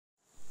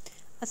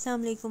अस्सलाम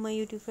वालेकुम my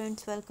YouTube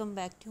friends, welcome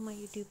back to my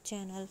YouTube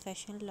channel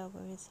fashion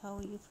lovers. How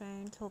are you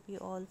friends, hope you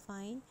all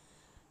fine.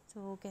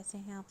 तो कैसे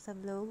हैं आप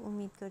सब लोग?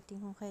 उम्मीद करती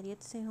हूँ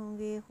खैरियत से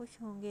होंगे, खुश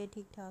होंगे,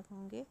 ठीक ठाक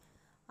होंगे।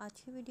 आज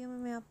की वीडियो में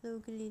मैं आप लोगों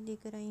के लिए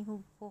लेकर आई हूँ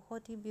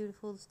बहुत ही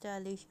beautiful,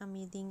 stylish,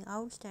 amazing,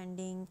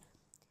 outstanding,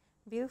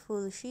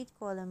 beautiful sheet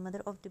column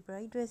mother of the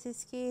bride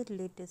dresses के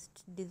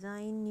latest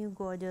design, new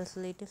gorgeous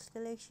latest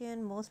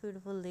collection, most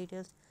beautiful,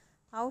 latest,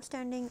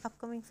 outstanding,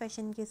 upcoming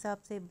fashion के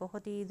हिसाब से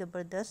बहुत ही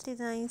ज़बरदस्त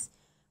designs,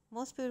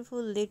 most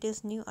beautiful,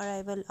 latest, new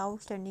arrival,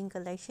 outstanding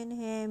collection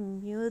है।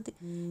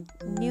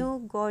 New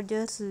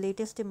gorgeous,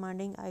 latest,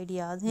 demanding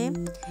ideas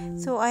हैं।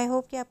 सो I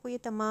hope कि आपको ये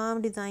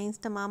तमाम डिज़ाइंस,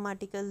 तमाम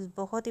आर्टिकल्स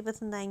बहुत ही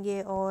पसंद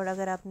आएंगे। और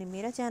अगर आपने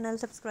मेरा चैनल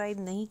सब्सक्राइब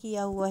नहीं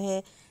किया हुआ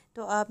है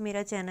तो आप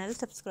मेरा चैनल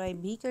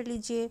सब्सक्राइब भी कर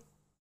लीजिए।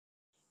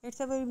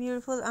 It's a very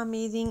beautiful,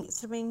 amazing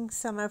spring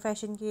summer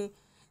fashion के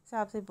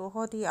हिसाब से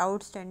बहुत ही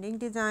आउटस्टैंडिंग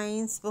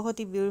डिज़ाइंस, बहुत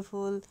ही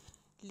beautiful,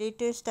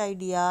 latest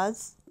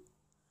ideas.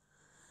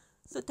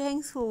 So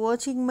thanks for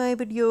watching my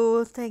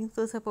videos, thanks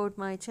for support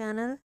my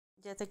channel.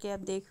 जैसा कि आप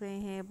देख रहे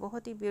हैं,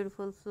 बहुत ही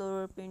ब्यूटीफुल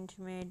फ्लोरल प्रिंट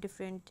में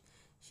different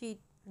sheet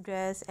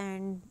dress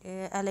and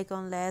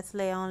एलेकॉन less,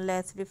 लेऑन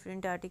less,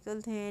 different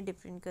articles हैं,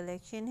 डिफरेंट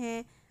कलेक्शन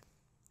है।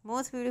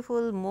 Most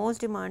beautiful,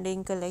 most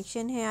demanding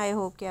collection है। आई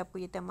होप कि आपको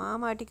ये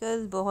तमाम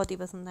आर्टिकल्स बहुत ही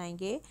पसंद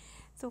आएंगे।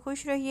 सो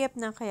खुश रहिए,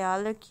 अपना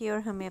ख्याल रखिए और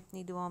हमें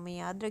अपनी दुआओं में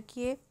याद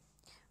रखिए।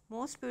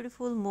 Most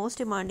beautiful, most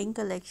demanding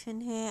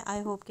collection है।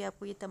 आई होप कि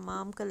आपको ये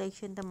तमाम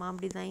कलेक्शन, तमाम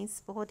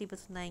डिज़ाइंस बहुत ही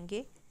पसंद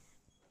आएंगे।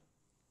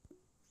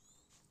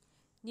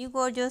 New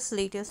gorgeous,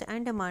 latest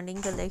and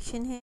demanding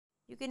collection है।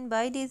 You can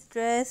by this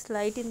dress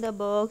light in the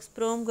box,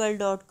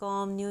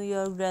 promgirl.com,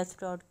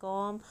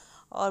 newyorkdress.com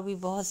और भी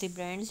बहुत सी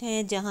ब्रांड्स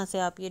हैं जहां से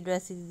आप ये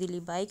ड्रेस इजीली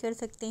बाय कर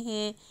सकते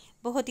हैं।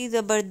 बहुत ही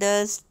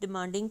ज़बरदस्त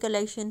डिमांडिंग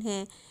कलेक्शन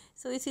है।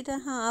 सो इसी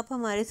तरह आप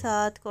हमारे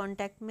साथ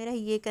कांटेक्ट में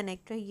रहिए,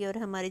 कनेक्ट रहिए और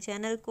हमारे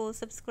चैनल को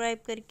सब्सक्राइब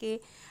करके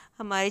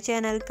हमारे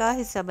चैनल का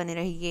हिस्सा बने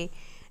रहिए।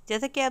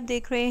 जैसा कि आप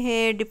देख रहे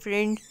हैं,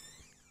 different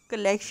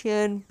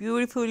collection,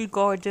 beautiful,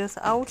 gorgeous,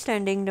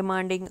 outstanding,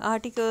 demanding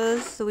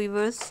articles.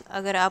 Viewers,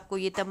 अगर आपको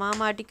ये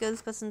तमाम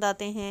आर्टिकल्स पसंद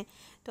आते हैं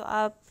तो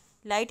आप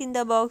लाइट इन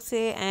द बॉक्स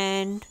से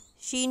एंड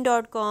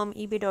shein.com,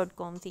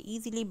 ebay.com से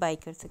ईज़िली बाई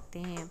कर सकते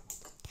हैं।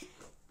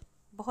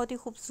 बहुत ही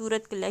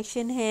खूबसूरत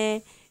कलेक्शन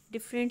है।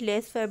 डिफरेंट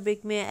लेस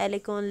फैब्रिक में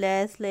Elecon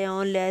less,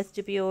 लेऑन less,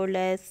 जिप्योर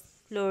less,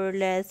 floor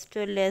less,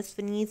 stir less,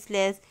 फनीस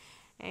less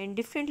and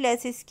different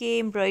laces के,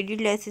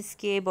 एम्ब्रॉयडर्ड लेसेस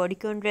के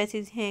बॉडीकॉन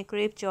ड्रेसेस हैं,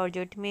 क्रेप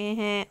जॉर्जेट में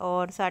हैं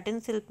और साटिन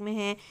सिल्क में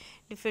हैं।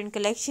 Different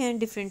collection,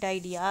 different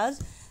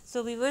ideas.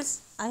 So viewers,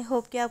 I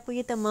hope कि आपको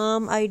ये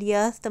तमाम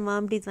आइडियाज़,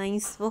 तमाम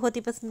डिज़ाइंस बहुत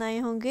ही पसंद आए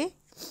होंगे।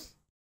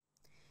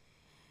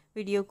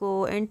 वीडियो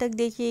को एंड तक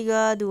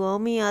देखिएगा, दुआओं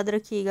में याद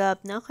रखिएगा,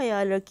 अपना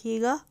ख्याल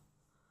रखिएगा।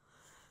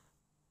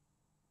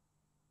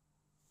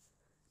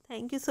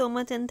 Thank you so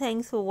much and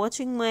thanks for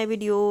watching my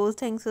videos.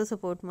 Thanks for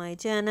support my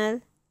channel.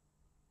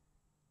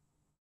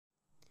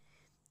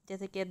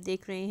 जैसे कि आप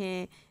देख रहे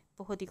हैं,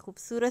 बहुत ही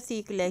खूबसूरत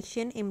सी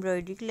कलेक्शन,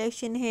 एम्ब्रॉयडरी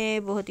कलेक्शन है,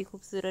 बहुत ही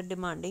खूबसूरत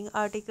डिमांडिंग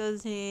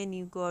आर्टिकल्स हैं,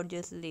 न्यू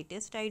गॉर्जियस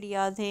लेटेस्ट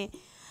आइडियाज़ हैं।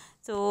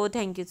 So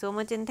thank you so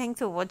much and thanks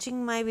for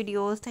watching my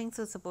videos, thanks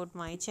for support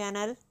my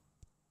channel.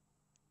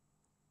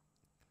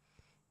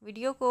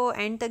 Video को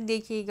एंड तक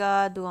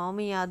देखिएगा, दुआओं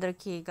में याद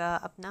रखिएगा,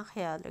 अपना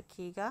ख्याल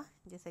रखिएगा।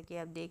 जैसा कि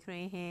आप देख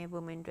रहे हैं,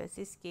 वुमेन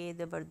ड्रेसेस के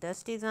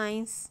ज़बरदस्त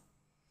designs,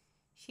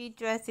 sheet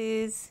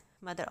dresses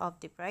mother of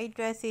the bride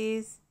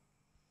dresses,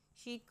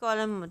 sheet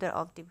column mother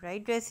of the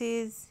bride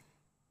dresses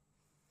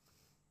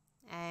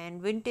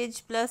and vintage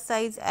plus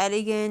size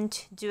elegant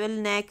jewel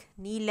neck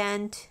knee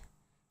length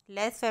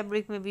less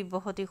fabric में भी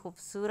बहुत ही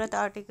खूबसूरत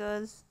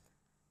आर्टिकल्स।